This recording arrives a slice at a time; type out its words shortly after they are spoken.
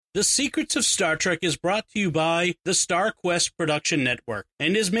The Secrets of Star Trek is brought to you by the Star Quest Production Network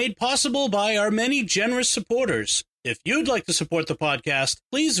and is made possible by our many generous supporters. If you'd like to support the podcast,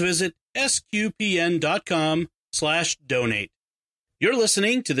 please visit sqpn.com/donate. You're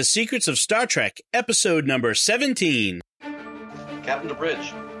listening to The Secrets of Star Trek, episode number 17. Captain to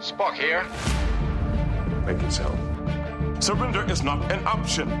bridge. Spock here. Make it so. Surrender is not an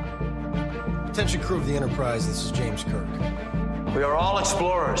option. Attention crew of the Enterprise, this is James Kirk. We are all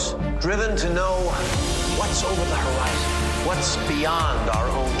explorers, driven to know what's over the horizon, what's beyond our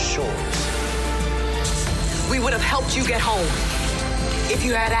own shores. We would have helped you get home if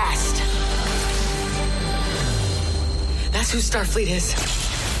you had asked. That's who Starfleet is.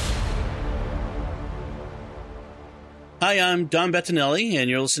 Hi, I'm Don Bettinelli, and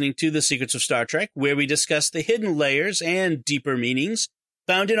you're listening to The Secrets of Star Trek, where we discuss the hidden layers and deeper meanings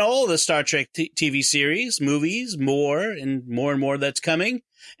found in all the Star Trek TV series, movies, more and more that's coming.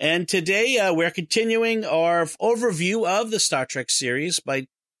 And today we're continuing our overview of the Star Trek series by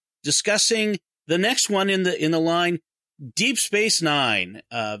discussing the next one in the line, Deep Space Nine.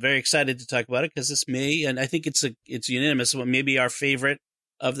 Very excited to talk about it because this may, and I think it's unanimous, maybe our favorite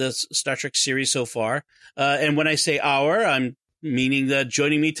of the Star Trek series so far. And when I say our, I'm meaning that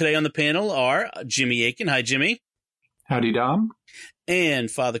joining me today on the panel are Jimmy Aiken. Hi, Jimmy. Howdy, Dom. And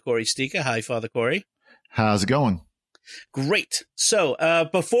Father Corey Stika. Hi, Father Corey. How's it going? Great. So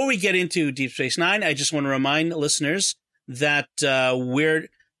before we get into Deep Space Nine, I just want to remind listeners that we're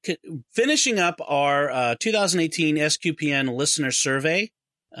finishing up our 2018 SQPN listener survey.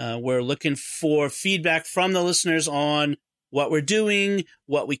 We're looking for feedback from the listeners on what we're doing,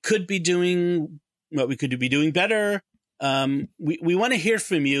 what we could be doing, what we could be doing better. We want to hear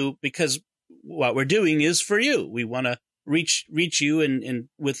from you because what we're doing is for you. We want to reach you and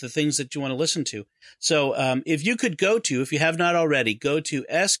with the things that you want to listen to. So if you could if you have not already, go to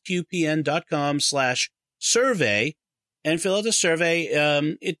sqpn.com/survey and fill out the survey.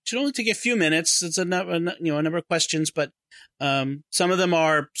 It should only take a few minutes. It's a number of questions, but some of them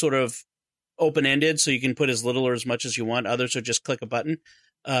are sort of open-ended, so you can put as little or as much as you want. Others are just click a button,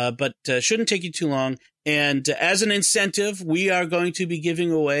 but shouldn't take you too long. And as an incentive, we are going to be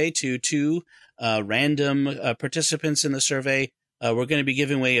giving away to two random participants in the survey. We're going to be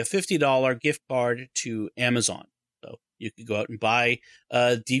giving away a $50 gift card to Amazon. So you could go out and buy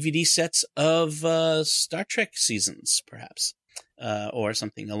DVD sets of Star Trek seasons, perhaps, or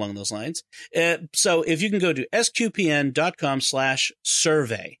something along those lines. So if you can go to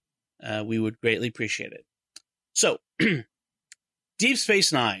sqpn.com/survey, we would greatly appreciate it. So Deep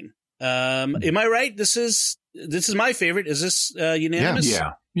Space Nine. Am I right? This is my favorite. Is this unanimous?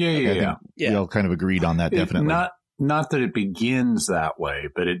 Yeah. We all kind of agreed on that, definitely. Not that it begins that way,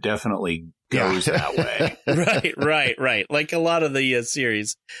 but it definitely goes that way. Right. Like a lot of the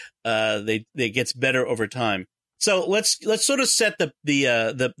series, they gets better over time. So let's sort of set the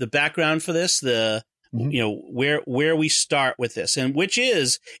background for this. Where we start with this, and which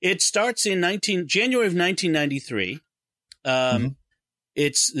is it starts in January of 1993.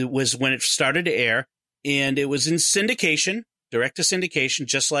 It was when it started to air, and it was in syndication, direct to syndication,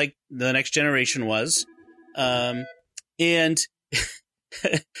 just like The Next Generation was. And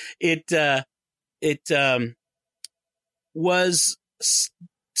it was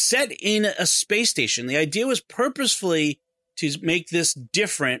set in a space station. The idea was purposefully to make this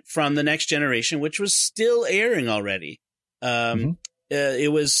different from The Next Generation, which was still airing already. In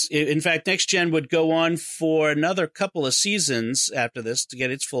fact, Next Gen would go on for another couple of seasons after this to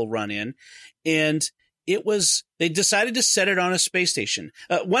get its full run in. And they decided to set it on a space station.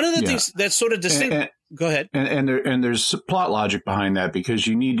 One of the things that's sort of distinct. Go ahead. And there's plot logic behind that because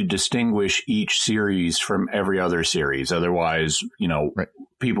you need to distinguish each series from every other series. Otherwise,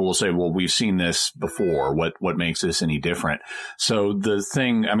 people will say, well, we've seen this before. What makes this any different? So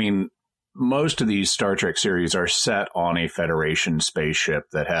most of these Star Trek series are set on a Federation spaceship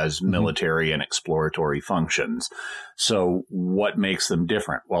that has military and exploratory functions. So what makes them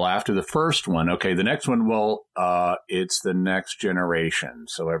different? Well, after the first one, the next one, it's The Next Generation.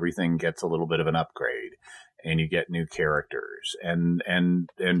 So everything gets a little bit of an upgrade and you get new characters. And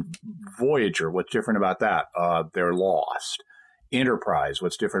Voyager, what's different about that? They're lost. Enterprise,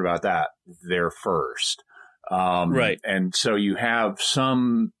 what's different about that? They're first. Right. And so you have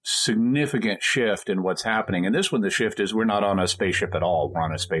some significant shift in what's happening. And this one, the shift is we're not on a spaceship at all. We're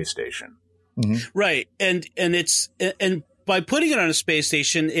on a space station. Right. And by putting it on a space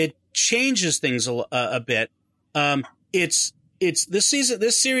station, it changes things a bit. It's This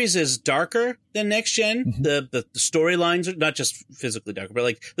series is darker than Next Gen. Mm-hmm. The storylines are not just physically darker, but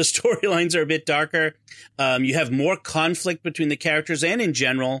like the storylines are a bit darker. You have more conflict between the characters and in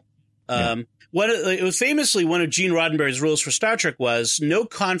general. It was famously one of Gene Roddenberry's rules for Star Trek was no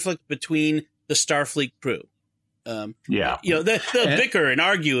conflict between the Starfleet crew. They'll bicker and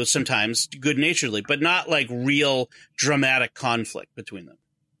argue sometimes good naturedly, but not like real dramatic conflict between them.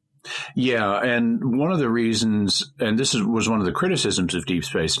 Yeah, and one of the reasons, and this was one of the criticisms of Deep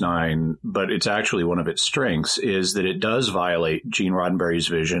Space Nine, but it's actually one of its strengths, is that it does violate Gene Roddenberry's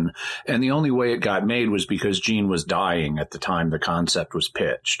vision. And the only way it got made was because Gene was dying at the time the concept was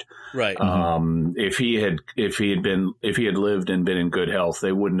pitched. Right. If he had lived and been in good health,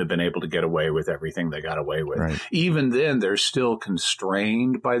 they wouldn't have been able to get away with everything they got away with. Right. Even then, they're still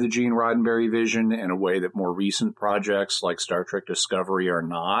constrained by the Gene Roddenberry vision in a way that more recent projects like Star Trek Discovery are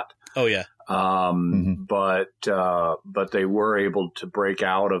not. Oh yeah. But they were able to break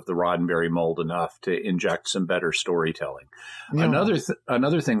out of the Roddenberry mold enough to inject some better storytelling. Yeah.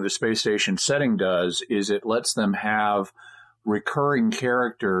 Another thing the space station setting does is it lets them have recurring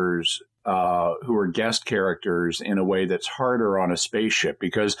characters who are guest characters in a way that's harder on a spaceship,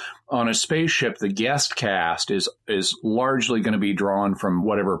 because on a spaceship the guest cast is largely going to be drawn from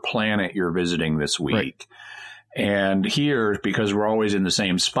whatever planet you're visiting this week. Right. And here, because we're always in the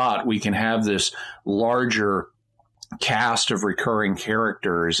same spot, we can have this larger cast of recurring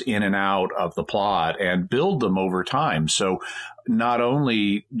characters in and out of the plot and build them over time. So not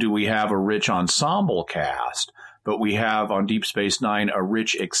only do we have a rich ensemble cast, but we have on Deep Space Nine a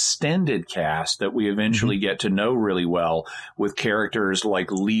rich extended cast that we eventually get to know really well, with characters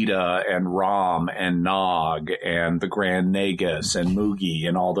like Lita and Rom and Nog and the Grand Nagus and Moogie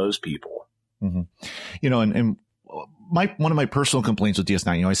and all those people. Mm-hmm. And one of my personal complaints with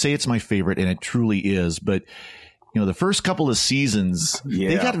DS9, I say it's my favorite, and it truly is, but the first couple of seasons,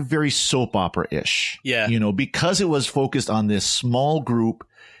 they got very soap opera-ish. Yeah. Because it was focused on this small group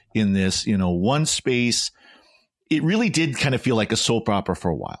in this, one space, it really did kind of feel like a soap opera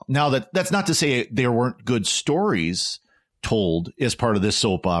for a while. Now that's not to say there weren't good stories told as part of this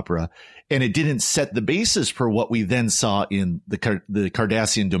soap opera, and it didn't set the basis for what we then saw in the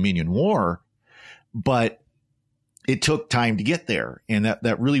Cardassian Dominion War. But it took time to get there, and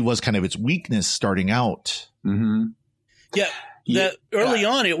that really was kind of its weakness starting out. Mm-hmm. Yeah, early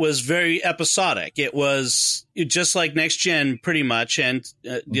on, it was very episodic. It was just like Next Gen, pretty much, and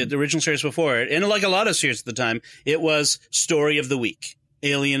the original series before it, and like a lot of series at the time, it was story of the week,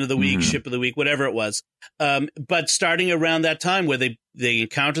 alien of the week, ship of the week, whatever it was. But starting around that time, where they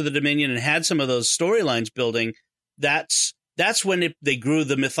encountered the Dominion and had some of those storylines building, that's when they grew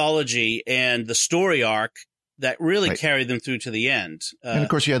the mythology and the story arc that really carried them through to the end. And of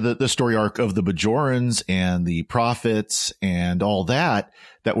course, you had the story arc of the Bajorans and the prophets and all that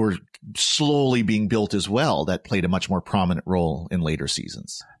were slowly being built as well. That played a much more prominent role in later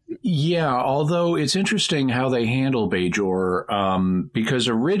seasons. Yeah, although it's interesting how they handle Bajor, because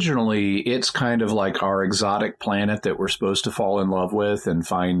originally it's kind of like our exotic planet that we're supposed to fall in love with and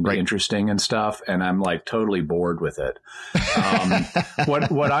find interesting and stuff, and I'm like totally bored with it.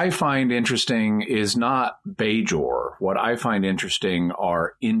 What I find interesting is not Bajor. What I find interesting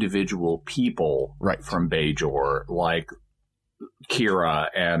are individual people from Bajor, like Kira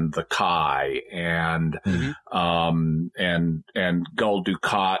and the Kai and Gul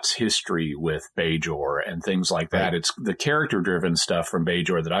Dukat's history with Bajor and things like that. It's the character-driven stuff from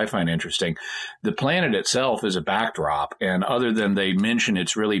Bajor that I find interesting. The planet itself is a backdrop, and other than they mention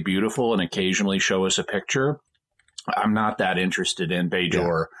it's really beautiful and occasionally show us a picture, I'm not that interested in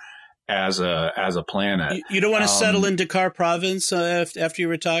Bajor as a planet. You don't want to settle in Dakar Province after you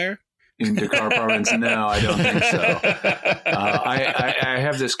retire? In Dakar Province? No, I don't think so. I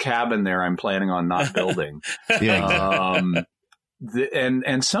have this cabin there I'm planning on not building. And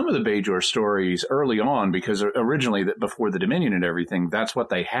some of the Bajor stories early on, because originally before the Dominion and everything, that's what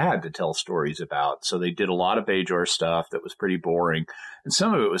they had to tell stories about. So they did a lot of Bajor stuff that was pretty boring. And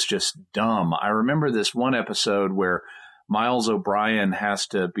some of it was just dumb. I remember this one episode where Miles O'Brien has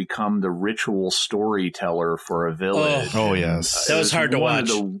to become the ritual storyteller for a village. Oh yes. That was hard to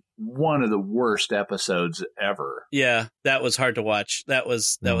watch. One of the worst episodes ever. Yeah, that was hard to watch. That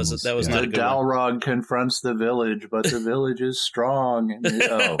was not a good one. The Dalrog confronts the village, but the village is strong.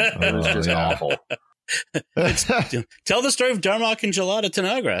 It was just awful. Tell the story of Darmok and Jalada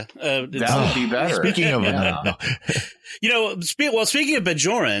Tanagra. That would be better. Speaking of speaking of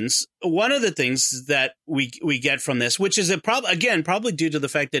Bajorans, one of the things that we get from this, which is probably due to the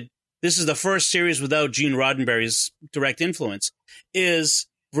fact that this is the first series without Gene Roddenberry's direct influence, is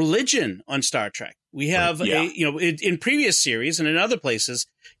religion on Star Trek. We have in previous series and in other places,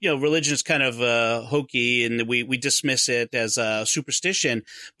 religion is kind of hokey and we dismiss it as a superstition.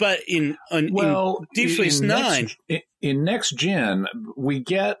 But in Deep Space Nine, in Next Gen, we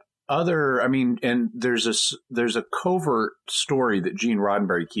get other. I mean, and there's a covert story that Gene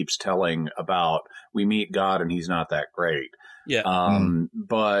Roddenberry keeps telling about we meet God and he's not that great. Yeah.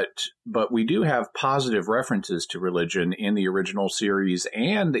 But we do have positive references to religion in the original series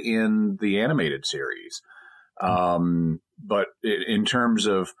and in the animated series. But in terms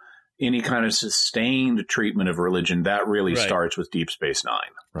of any kind of sustained treatment of religion, that really starts with Deep Space Nine.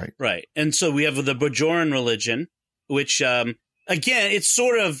 Right. And so we have the Bajoran religion, which, again, it's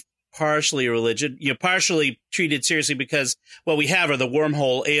sort of partially a religion, partially treated seriously because what we have are the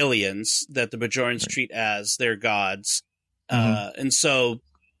wormhole aliens that the Bajorans treat as their gods. And so,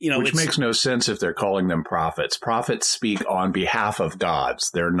 which makes no sense if they're calling them prophets. Prophets speak on behalf of gods.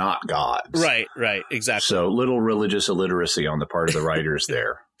 They're not gods. Right, exactly. So little religious illiteracy on the part of the writers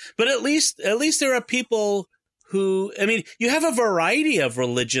there. But at least there are people who, I mean, you have a variety of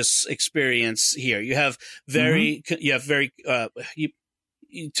religious experience here. You have to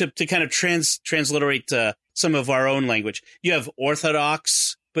kind of transliterate some of our own language. You have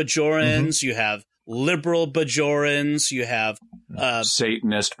Orthodox Bajorans, you have liberal Bajorans, you have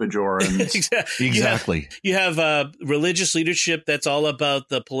Satanist Bajorans. Exactly. You have religious leadership that's all about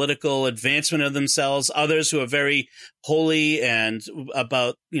the political advancement of themselves. Others who are very holy and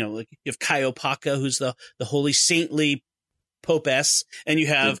about, like you have Kaiopaka, who's the holy saintly Pope-S, and you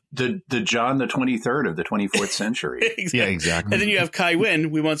have the John the 23rd of the 24th century. Exactly. Yeah, exactly. And then you have Kai Wynn.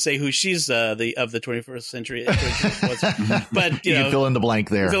 We won't say who she's of the 21st century, but you can fill in the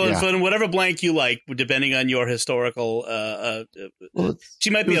blank there. Fill in whatever blank you like, depending on your historical. She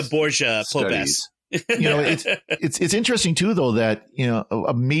might be a Borgia Pope-S. It's interesting too, though, that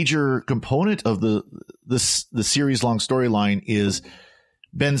a major component of the series long storyline is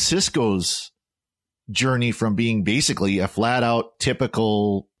Ben Sisko's journey from being basically a flat out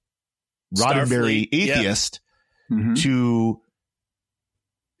typical Roddenberry atheist to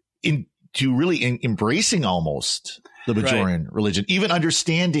really embracing almost the Bajoran religion, even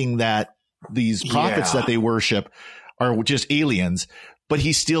understanding that these prophets that they worship are just aliens, but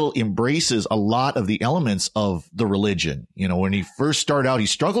he still embraces a lot of the elements of the religion. When he first started out, he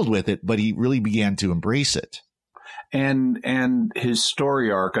struggled with it, but he really began to embrace it. And his story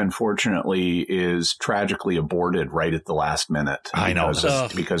arc, unfortunately, is tragically aborted right at the last minute. I know,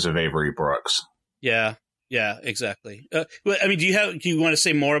 because of Avery Brooks. Yeah, exactly. Do you want to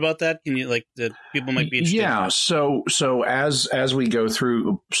say more about that? Can you that people might be interested? Yeah. So as we go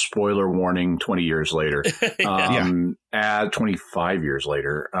through, spoiler warning, 20 years later, 25 years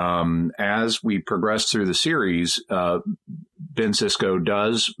later, as we progress through the series, Ben Sisko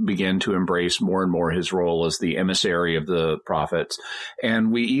does begin to embrace more and more his role as the emissary of the prophets.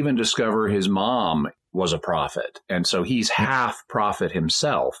 And we even discover his mom was a prophet. And so he's half prophet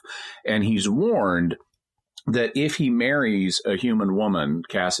himself. And he's warned that if he marries a human woman,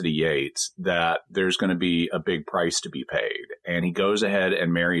 Cassidy Yates, that there's going to be a big price to be paid. And he goes ahead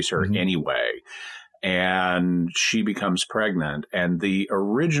and marries her anyway. And she becomes pregnant. And the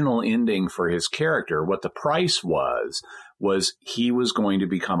original ending for his character, what the price was he was going to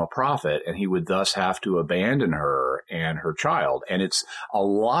become a prophet, and he would thus have to abandon her and her child. And it's a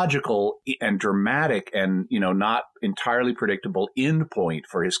logical and dramatic and, not entirely predictable end point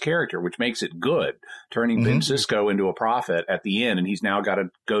for his character, which makes it good, turning Ben Sisko into a prophet at the end. And he's now got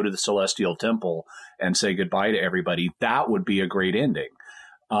to go to the Celestial Temple and say goodbye to everybody. That would be a great ending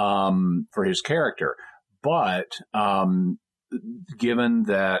for his character. But given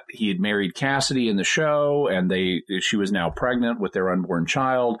that he had married Cassidy in the show and she was now pregnant with their unborn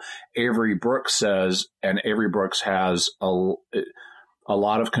child, Avery Brooks says, and Avery Brooks has a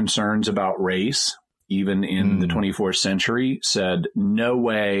lot of concerns about race, even in the 24th century, said, no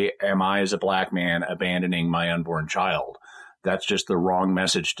way am I as a black man abandoning my unborn child. That's just the wrong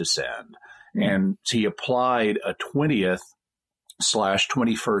message to send. And he applied a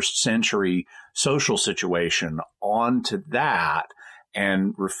 20th/21st century social situation onto that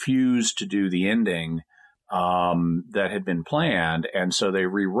and refused to do the ending that had been planned. And so they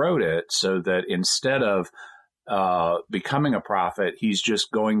rewrote it so that instead of becoming a prophet, he's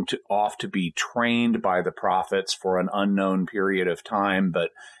just going off to be trained by the prophets for an unknown period of time,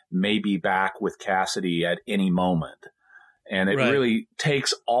 but maybe back with Cassidy at any moment. And it really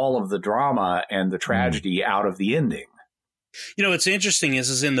takes all of the drama and the tragedy out of the ending. What's interesting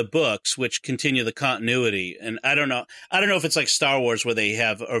is in the books, which continue the continuity, and I don't know if it's like Star Wars where they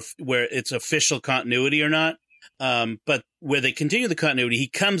have, or where it's official continuity or not. but where they continue the continuity, he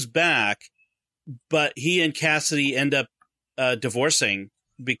comes back, but he and Cassidy end up divorcing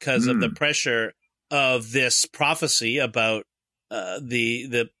because of the pressure of this prophecy about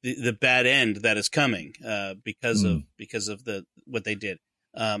the bad end that is coming because of what they did.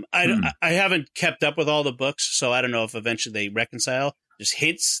 I haven't kept up with all the books, so I don't know if eventually they reconcile. There's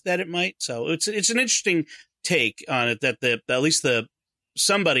hints that it might. So it's an interesting take on it that at least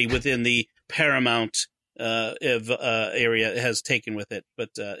somebody within the Paramount area has taken with it. But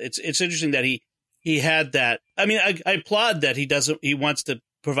it's interesting that he had that. I mean, I applaud that he wants to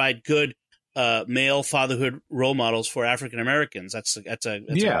provide good male fatherhood role models for African Americans. That's a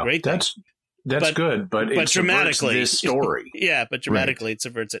great thing. That's good, but it dramatically this story. Yeah, but dramatically it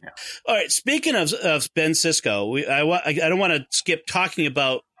subverts it. Yeah. All right. Speaking of Ben Sisko, I don't want to skip talking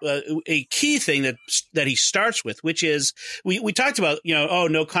about a key thing that he starts with, which is we talked about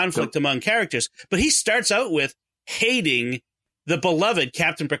no conflict among characters, but he starts out with hating the beloved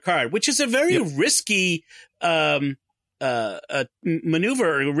Captain Picard, which is a very risky maneuver,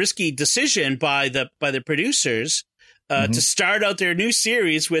 a risky decision by the producers. To start out their new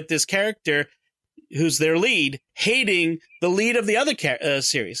series with this character who's their lead, hating the lead of the other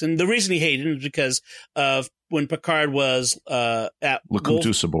series. And the reason he hated him is because of when Picard was at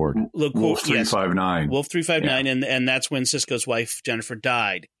Locutus aboard. Wolf 359. Wolf 359, and that's when Sisko's wife, Jennifer,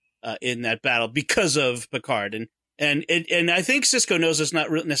 died in that battle because of Picard. And I think Sisko knows it's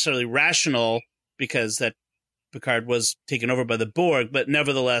not necessarily rational because that Picard was taken over by the Borg, but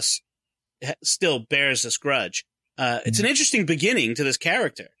nevertheless still bears this grudge. It's an interesting beginning to this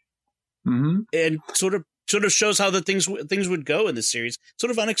character, and sort of shows how the things would go in this series, sort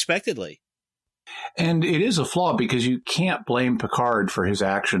of unexpectedly. And it is a flaw because you can't blame Picard for his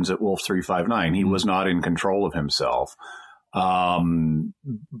actions at Wolf 359. He was not in control of himself,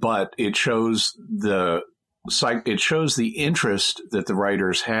 but it shows the interest that the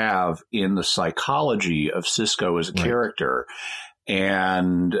writers have in the psychology of Sisko as a character.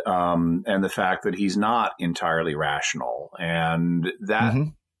 And the fact that he's not entirely rational, and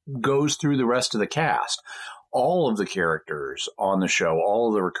that goes through the rest of the cast. All of the characters on the show, all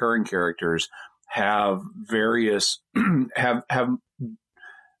of the recurring characters have various have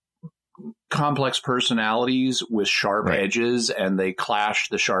complex personalities with sharp edges, and they clash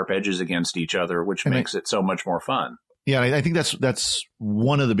the sharp edges against each other, which makes it so much more fun. Yeah, I think that's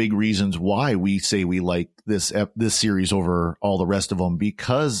one of the big reasons why we say we like this series over all the rest of them,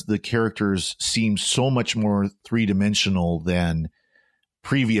 because the characters seem so much more three-dimensional than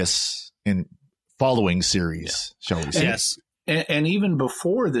previous and following series, shall we say. Yes. And even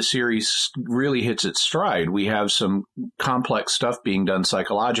before the series really hits its stride, we have some complex stuff being done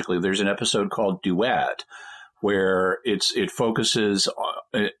psychologically. There's an episode called Duet, where it focuses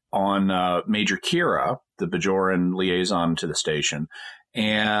on Major Kira, the Bajoran liaison to the station,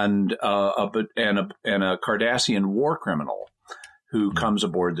 and a Cardassian war criminal who comes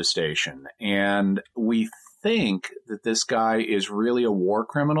aboard the station. And we think that this guy is really a war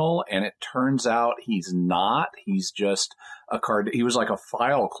criminal, and it turns out he's not. He's just he was like a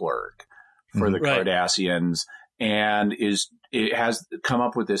file clerk for the Cardassians, and it has come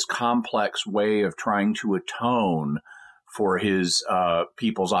up with this complex way of trying to atone for his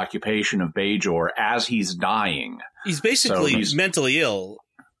people's occupation of Bajor as he's dying. He's basically mentally ill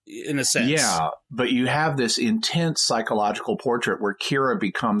in a sense. Yeah, but you have this intense psychological portrait where Kira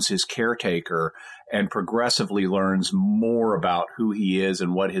becomes his caretaker and progressively learns more about who he is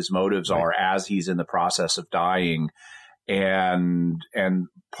and what his motives are as he's in the process of dying. And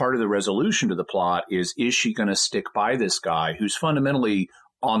part of the resolution to the plot is she going to stick by this guy who's fundamentally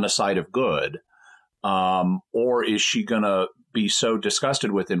on the side of good? Or is she going to be so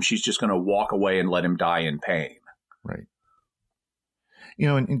disgusted with him, she's just going to walk away and let him die in pain? Right.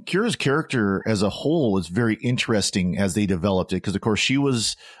 And Kira's character as a whole is very interesting as they developed it, because, of course, she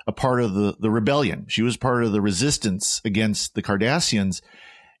was a part of the rebellion. She was part of the resistance against the Cardassians.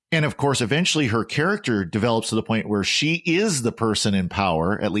 And, of course, eventually her character develops to the point where she is the person in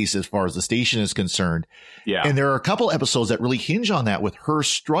power, at least as far as the station is concerned. Yeah. And there are a couple episodes that really hinge on that, with her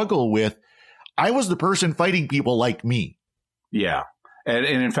struggle with, I was the person fighting people like me. Yeah. And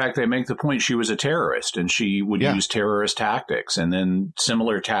in fact, they make the point she was a terrorist, and she would use terrorist tactics, and then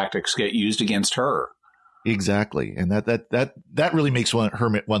similar tactics get used against her. Exactly. And that really makes her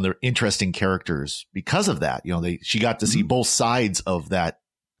one of the interesting characters because of that. She got to see both sides of that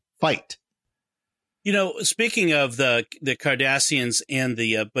fight. Speaking of the Cardassians and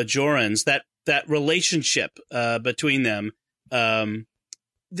the Bajorans, that relationship between them,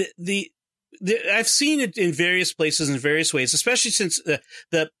 I've seen it in various places in various ways, especially since the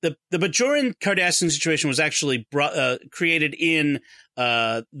Bajoran Cardassian situation was actually created in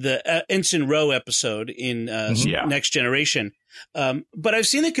the Ensign Rowe episode in Next Generation. But I've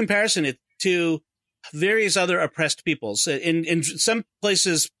seen the comparison to various other oppressed peoples. In some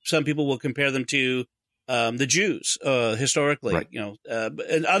places, some people will compare them to the Jews historically, right.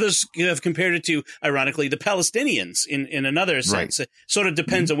 And others have compared it to, ironically, the Palestinians in another sense. Right. It sort of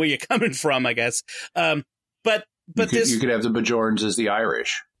depends on where you're coming from, I guess. But you could have the Bajorans as the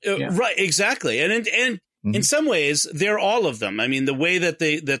Irish, right? Exactly, and in some ways, they're all of them. I mean, the way that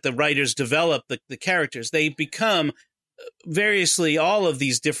the writers develop the characters, they become variously all of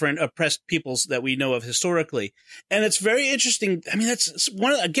these different oppressed peoples that we know of historically. And it's very interesting. I mean, that's another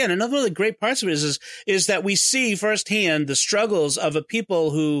one of the great parts of it is that we see firsthand the struggles of a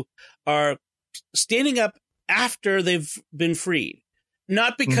people who are standing up after they've been freed.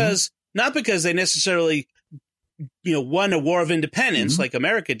 Not because they necessarily, won a war of independence like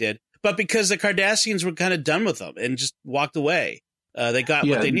America did, but because the Cardassians were kind of done with them and just walked away. They got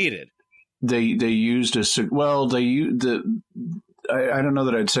what they needed. They used I don't know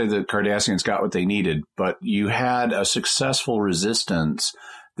that I'd say the Cardassians got what they needed, but you had a successful resistance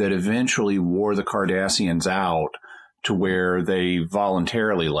that eventually wore the Cardassians out to where they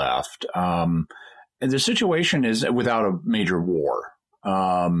voluntarily left. And the situation is without a major war.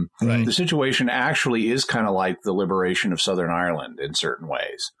 Right. The situation actually is kind of like the liberation of Southern Ireland in certain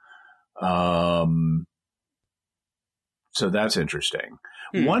ways. So that's interesting.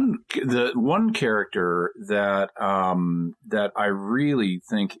 One character that I really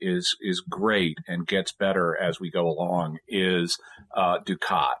think is great and gets better as we go along is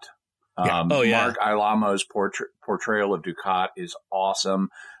Dukat. Mark Ilamo's portrayal of Dukat is awesome,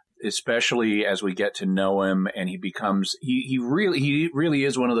 especially as we get to know him, and he really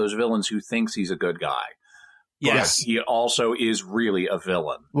is one of those villains who thinks he's a good guy. Yes, he also is really a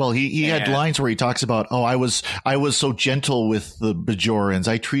villain. Well, he had lines where he talks about, I was so gentle with the Bajorans.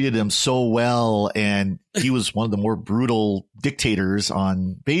 I treated them so well, and he was one of the more brutal dictators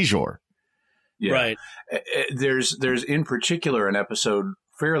on Bajor. Yeah. Right. There's in particular an episode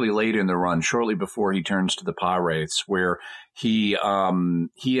fairly late in the run, shortly before he turns to the Pah-wraiths, where he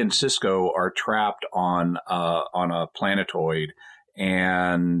and Sisko are trapped on a planetoid.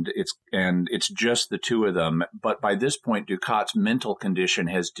 And it's just the two of them. But by this point, Dukat's mental condition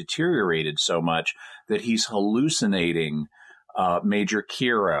has deteriorated so much that he's hallucinating Major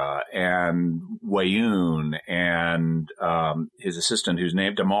Kira and Wayoon and his assistant, who's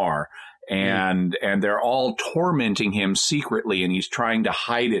named Damar. And they're all tormenting him secretly, and he's trying to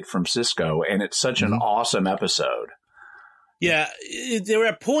hide it from Sisko. And it's such an awesome episode. Yeah, there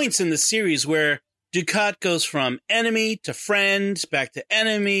are points in the series where Dukat goes from enemy to friend, back to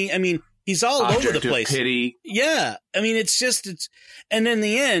enemy. I mean, he's all over the place. Pity. Yeah. I mean, and in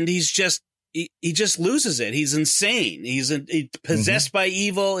the end, he just loses it. He's insane. He's possessed by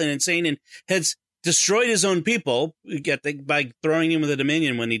evil and insane, and has destroyed his own people by throwing him with the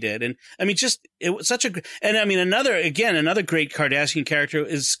Dominion when he did. And I mean, it was such another great Cardassian character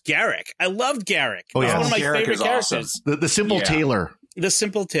is Garak. I loved Garak. Oh, yeah. One of my Garak favorite characters. Awesome. The simple tailor. The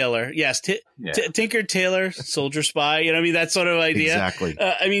simple tailor, yes. Tinker Tailor, soldier spy. That sort of idea. Exactly.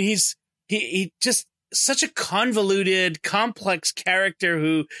 He just such a convoluted, complex character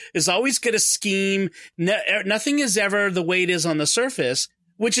who is always going to scheme. Nothing is ever the way it is on the surface,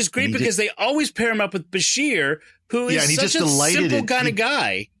 which is great because they always pair him up with Bashir, who is such a simple kind of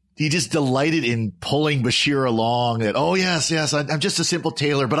guy. He just delighted in pulling Bashir along that, yes, I'm just a simple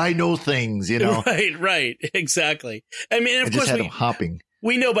tailor, but I know things, Right, exactly. I mean, of course, had him hopping.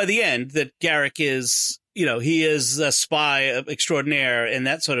 We know by the end that Garak is, he is a spy extraordinaire and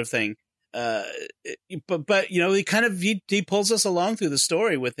that sort of thing. But he kind of, he pulls us along through the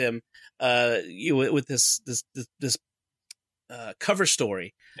story with him, with this cover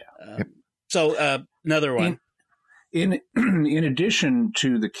story. Yeah. So another one. In addition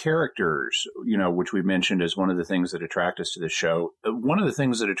to the characters, which we mentioned as one of the things that attract us to the show, one of the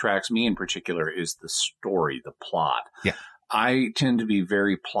things that attracts me in particular is the story, the plot. Yeah. I tend to be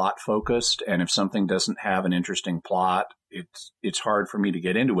very plot focused, and if something doesn't have an interesting plot, it's hard for me to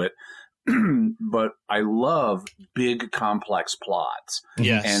get into it. But I love big, complex plots.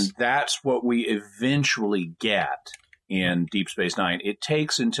 Yes. And that's what we eventually get in Deep Space Nine. It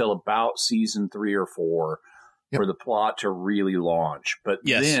takes until about season 3 or 4 for the plot to really launch. But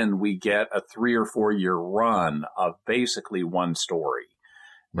then we get a 3 or 4 year run of basically one story.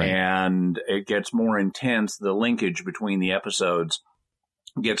 Right. And it gets more intense. The linkage between the episodes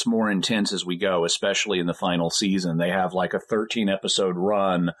gets more intense as we go, especially in the final season. They have like a 13 episode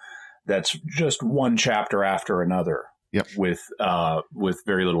run that's just one chapter after another. Yep. With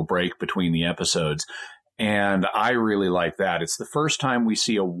very little break between the episodes. And I really like that. It's the first time we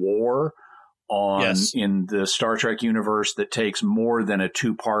see a war in the Star Trek universe that takes more than a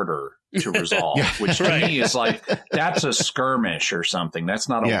two-parter to resolve, which to me is like, that's a skirmish or something. That's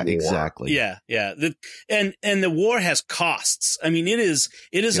not a war. Exactly. Yeah. And the war has costs. I mean, it is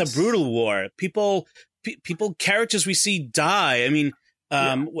a brutal war. People, characters we see die. I mean,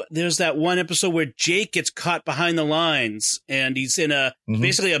 there's that one episode where Jake gets caught behind the lines and he's in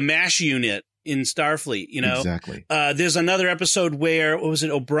basically a MASH unit in Starfleet, you know. Exactly. There's another episode where, what was it,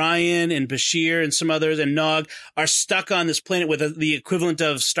 O'Brien and Bashir and some others and Nog are stuck on this planet with the equivalent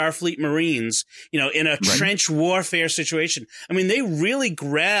of Starfleet Marines, you know, in a trench warfare situation. I mean, they really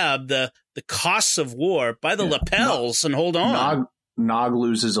grab the costs of war by the lapels and hold on. Nog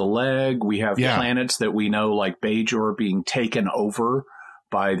loses a leg. We have planets that we know, like Bajor, being taken over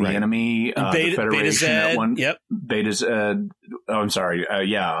by the enemy, the Federation. Beta Z, Beta Z. Oh, I'm sorry.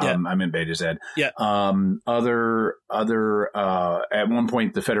 I'm in Beta Z. Yeah. At one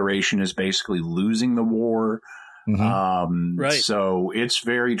point, the Federation is basically losing the war. So it's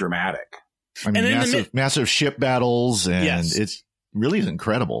very dramatic. I mean, massive ship battles, and it's really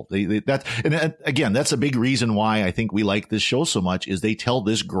incredible. That's a big reason why I think we like this show so much, is they tell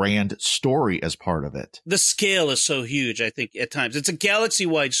this grand story as part of it. The scale is so huge, I think, at times. It's a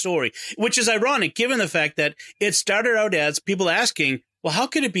galaxy-wide story, which is ironic given the fact that it started out as people asking, well, how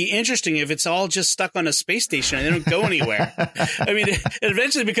could it be interesting if it's all just stuck on a space station and they don't go anywhere? I mean, it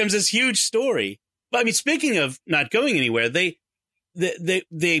eventually becomes this huge story. But I mean, speaking of not going anywhere, they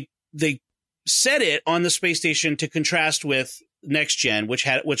set it on the space station to contrast with Next Gen,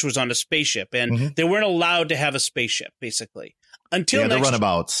 which was on a spaceship, and they weren't allowed to have a spaceship basically until the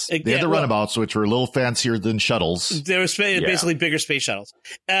runabouts. They had the runabouts, which were a little fancier than shuttles. They were basically bigger space shuttles.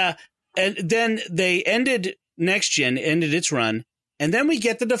 And then they ended Next Gen, ended its run, and then we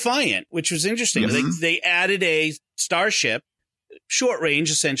get the Defiant, which was interesting. They added a starship, short range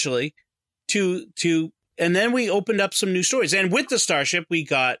essentially, to and then we opened up some new stories. And with the starship, we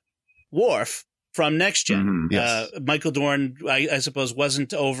got Worf from Next Gen. Michael Dorn, I suppose,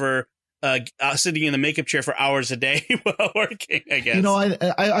 wasn't over sitting in the makeup chair for hours a day while working, I guess. You know,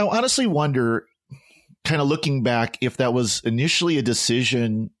 I honestly wonder, kind of looking back, if that was initially a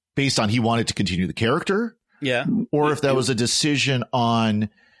decision based on he wanted to continue the character. Yeah. Or if that was a decision on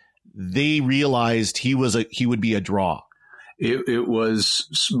they realized he would be a draw. It was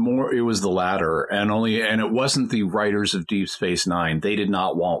the latter, and it wasn't the writers of Deep Space Nine. They did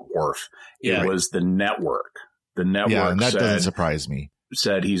not want Worf. It was the network. The network, and that doesn't surprise me.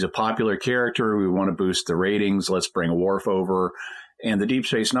 Said he's a popular character. We want to boost the ratings. Let's bring Worf over. And the Deep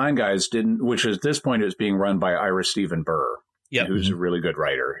Space Nine guys didn't, which at this point is being run by Ira Steven Burr, who's a really good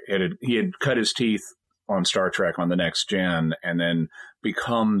writer. He had cut his teeth on Star Trek on the Next Gen, and then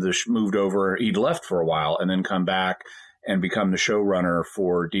moved over. He'd left for a while, and then come back and become the showrunner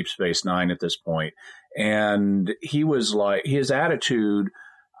for Deep Space Nine at this point. And he was like, his attitude,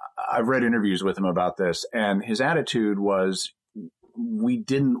 I've read interviews with him about this, and his attitude was, we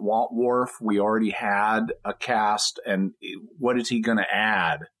didn't want Worf. We already had a cast, and what is he going to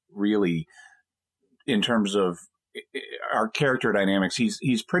add, really, in terms of our character dynamics?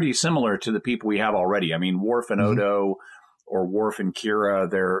 He's pretty similar to the people we have already. I mean, Worf and Odo, or Worf and Kira,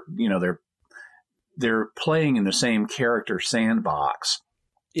 they're playing in the same character sandbox.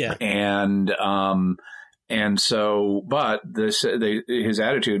 Yeah. And so, but his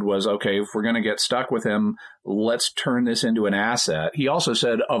attitude was, okay, if we're going to get stuck with him, let's turn this into an asset. He also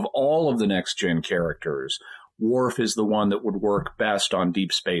said, of all of the Next Gen characters, Worf is the one that would work best on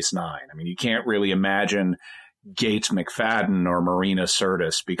Deep Space Nine. I mean, you can't really imagine Gates McFadden or Marina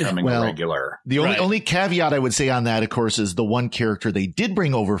Sirtis becoming a regular. The only caveat I would say on that, of course, is the one character they did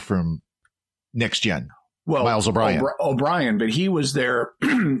bring over from Next Gen. Well, Miles O'Brien. O'Brien, but he was there.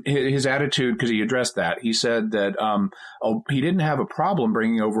 His attitude, because he addressed that, he said that he didn't have a problem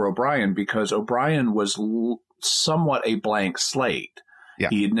bringing over O'Brien because O'Brien was somewhat a blank slate. Yeah.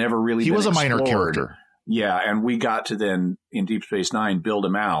 He had never really He been was a explored. minor character. Yeah, and we got to then, in Deep Space Nine, build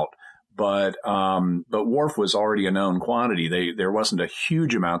him out. But Worf was already a known quantity. There wasn't a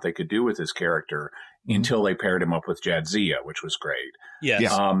huge amount they could do with his character until they paired him up with Jadzia, which was great.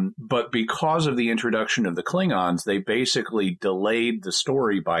 Yes. But because of the introduction of the Klingons, they basically delayed the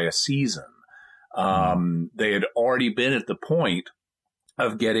story by a season. They had already been at the point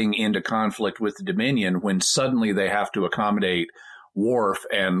of getting into conflict with the Dominion when suddenly they have to accommodate Worf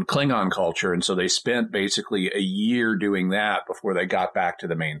and Klingon culture. And so they spent basically a year doing that before they got back to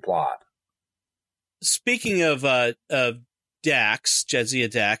the main plot. Speaking of Dax, Jadzia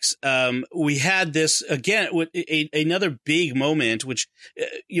Dax, we had this again with another big moment, which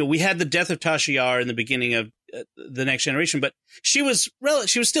we had the death of Tasha Yar in the beginning of the Next Generation, but she was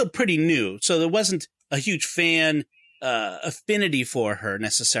still pretty new, so there wasn't a huge fan affinity for her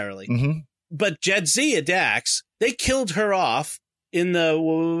necessarily. Mm-hmm. But Jadzia Dax, they killed her off in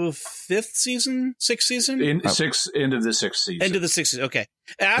the sixth season. End of the sixth season. End of the sixth season. Okay.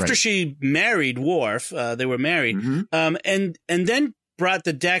 After she married Worf, they were married, and then brought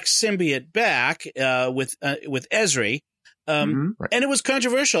the Dax symbiote back with Ezri, and it was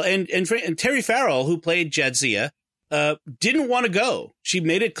controversial. And Terry Farrell, who played Jadzia, didn't want to go. She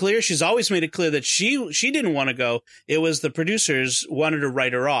made it clear. She's always made it clear that she didn't want to go. It was the producers wanted to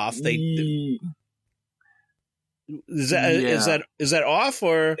write her off. Is that off,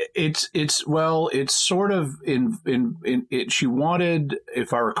 or it's sort of in it. She wanted,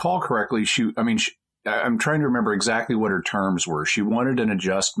 if I recall correctly, I'm trying to remember exactly what her terms were. She wanted an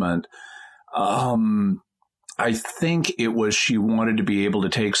adjustment. I think it was she wanted to be able to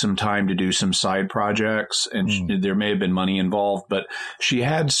take some time to do some side projects, and there may have been money involved, but she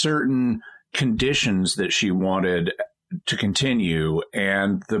had certain conditions that she wanted to continue,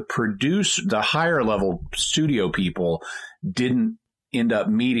 and the higher level studio people didn't end up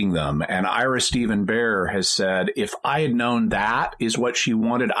meeting them. And Ira Steven Behr has said, if I had known that is what she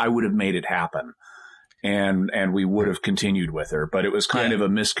wanted, I would have made it happen. And we would have continued with her. But it was kind of a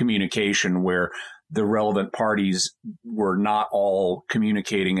miscommunication where the relevant parties were not all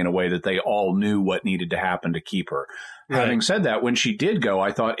communicating in a way that they all knew what needed to happen to keep her. Right. Having said that, when she did go,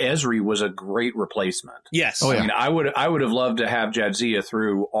 I thought Ezri was a great replacement. Yes. I mean, I would have loved to have Jadzia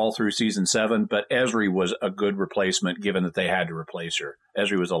through season 7, but Ezri was a good replacement given that they had to replace her.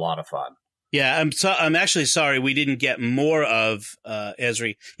 Ezri was a lot of fun. Yeah, I'm actually sorry we didn't get more of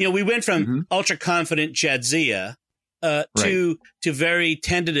Ezri. We went from ultra confident Jadzia to very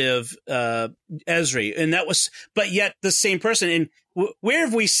tentative Ezri, and but yet the same person. And where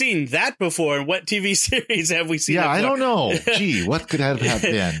have we seen that before? And what TV series have we seen? Yeah, I don't know. Gee, what could have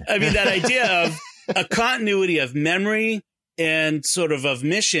been? I mean, that idea of a continuity of memory and sort of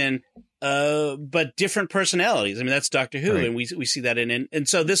mission. But different personalities. I mean, that's Doctor Who, and we see that and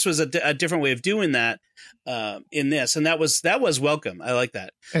so this was a different way of doing that in this, and that was welcome. I like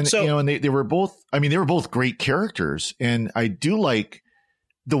that. And so, and they were both. I mean, they were both great characters, and I do like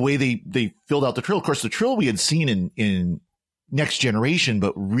the way they filled out the Trill. Of course, the Trill we had seen in Next Generation,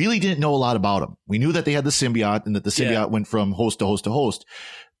 but really didn't know a lot about them. We knew that they had the symbiote, and that the symbiote went from host to host to host,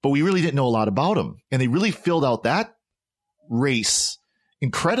 but we really didn't know a lot about them, and they really filled out that race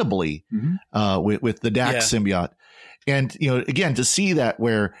incredibly with the Dax symbiote. And, again, to see that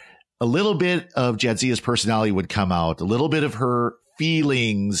where a little bit of Jadzia's personality would come out, a little bit of her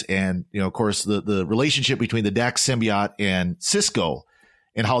feelings, and, of course, the relationship between the Dax symbiote and Cisco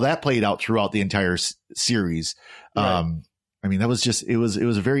and how that played out throughout the entire series. Right. I mean, that was it was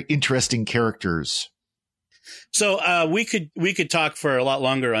a very interesting characters. So we could talk for a lot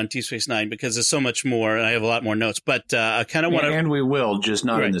longer on Deep Space Nine because there's so much more, and I have a lot more notes. But I kind of want to, and we will, just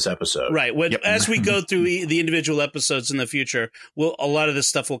not in this episode, right? As we go through the individual episodes in the future, a lot of this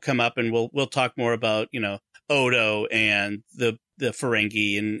stuff will come up, and we'll talk more about Odo and the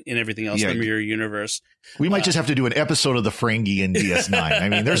Ferengi and everything else, the mirror universe. We might just have to do an episode of the Ferengi in DS9. I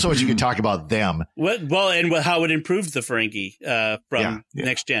mean, there's so much you can talk about them. And how it improved the Ferengi from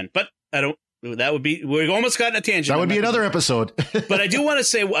Next Gen, but I don't. That would be, we've almost gotten a tangent. That would be another episode. But I do want to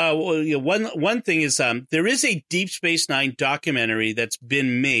say one thing is there is a Deep Space Nine documentary that's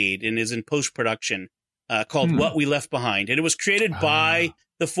been made and is in post-production called What We Left Behind. And it was created by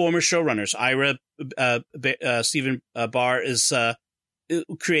the former showrunners. Ira Steven Behr is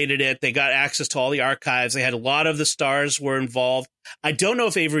created it. They got access to all the archives. They had a lot of the stars were involved. I don't know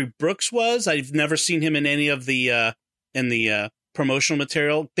if Avery Brooks was. I've never seen him in any of the promotional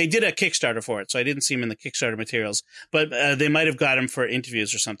material. They did a Kickstarter for it, so I didn't see him in the Kickstarter materials, but they might have got him for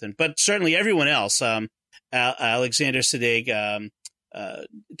interviews or something. But certainly everyone else, Alexander Siddig,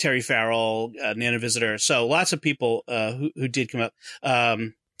 Terry Farrell, Nana Visitor. So lots of people who did come up.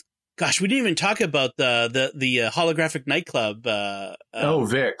 Gosh, we didn't even talk about the holographic nightclub.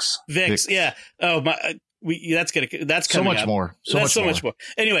 Vix. Vix, yeah. Oh my. That's coming so much up. More. So much more.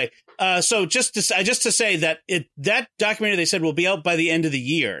 Anyway, so just to say that that documentary they said will be out by the end of the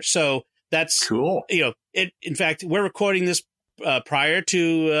year. So that's cool. In fact, we're recording this prior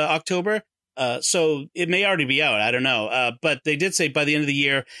to October, so it may already be out. I don't know, but they did say by the end of the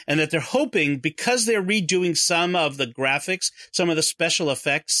year, and that they're hoping because they're redoing some of the graphics, some of the special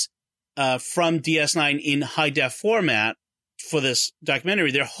effects from DS9 in high def format for this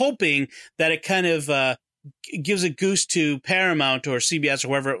documentary. They're hoping that it kind of gives a goose to Paramount or CBS or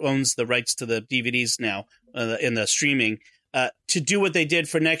whoever owns the rights to the DVDs now in the streaming to do what they did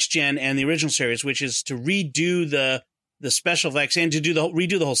for Next Gen and the original series, which is to redo the special effects and to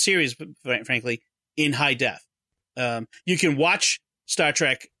redo the whole series, frankly, in high def. You can watch Star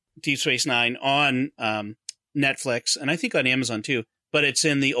Trek Deep Space Nine on Netflix and I think on Amazon too, but it's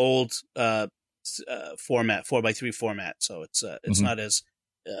in the old format, 4:3 format, so it's not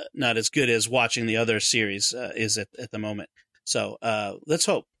as good as watching the other series is at the moment. So let's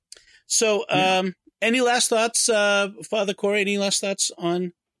hope. So any last thoughts, Father Corey? Any last thoughts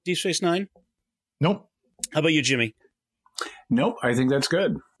on Deep Space Nine? Nope. How about you, Jimmy? Nope, I think that's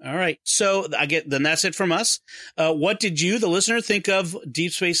good. All right. So then that's it from us. What did you, the listener, think of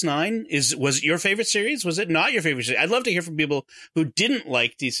Deep Space Nine? Was it your favorite series? Was it not your favorite series? I'd love to hear from people who didn't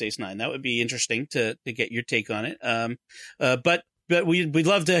like Deep Space Nine. That would be interesting to get your take on it. But we'd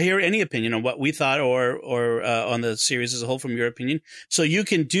love to hear any opinion on what we thought or on the series as a whole from your opinion. So you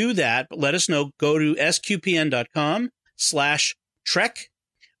can do that, but let us know. Go to sqpn.com/Trek.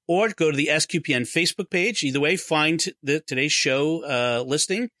 Or go to the SQPN Facebook page. Either way, find today's show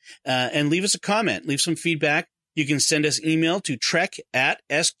listing and leave us a comment. Leave some feedback. You can send us email to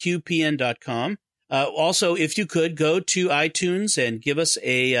trek@sqpn.com. Also, if you could, go to iTunes and give us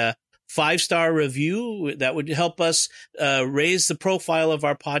a 5-star review. That would help us raise the profile of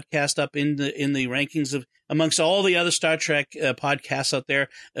our podcast up in the rankings of amongst all the other Star Trek podcasts out there.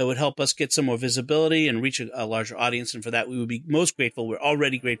 It would help us get some more visibility and reach a larger audience. And for that, we would be most grateful. We're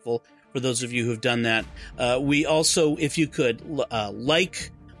already grateful for those of you who have done that. We also, if you could,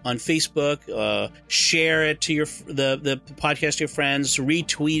 like on Facebook, share it to the podcast to your friends,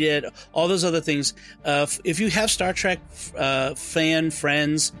 retweet it, all those other things. If you have Star Trek fan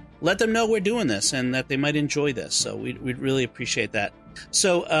friends, let them know we're doing this and that they might enjoy this. So we'd really appreciate that.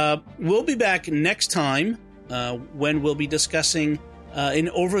 So we'll be back next time when we'll be discussing an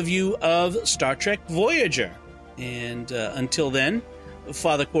overview of Star Trek Voyager. And until then,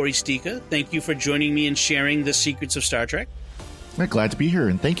 Father Corey Stika, thank you for joining me and sharing the secrets of Star Trek. I'm glad to be here,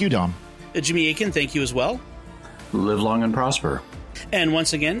 and thank you, Dom. Jimmy Aiken, thank you as well. Live long and prosper. And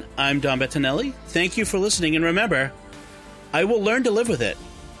once again, I'm Dom Bettinelli. Thank you for listening, and remember, I will learn to live with it,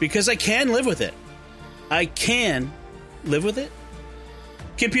 because I can live with it. I can live with it.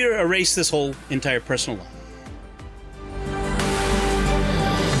 Computer, erase this whole entire personal life.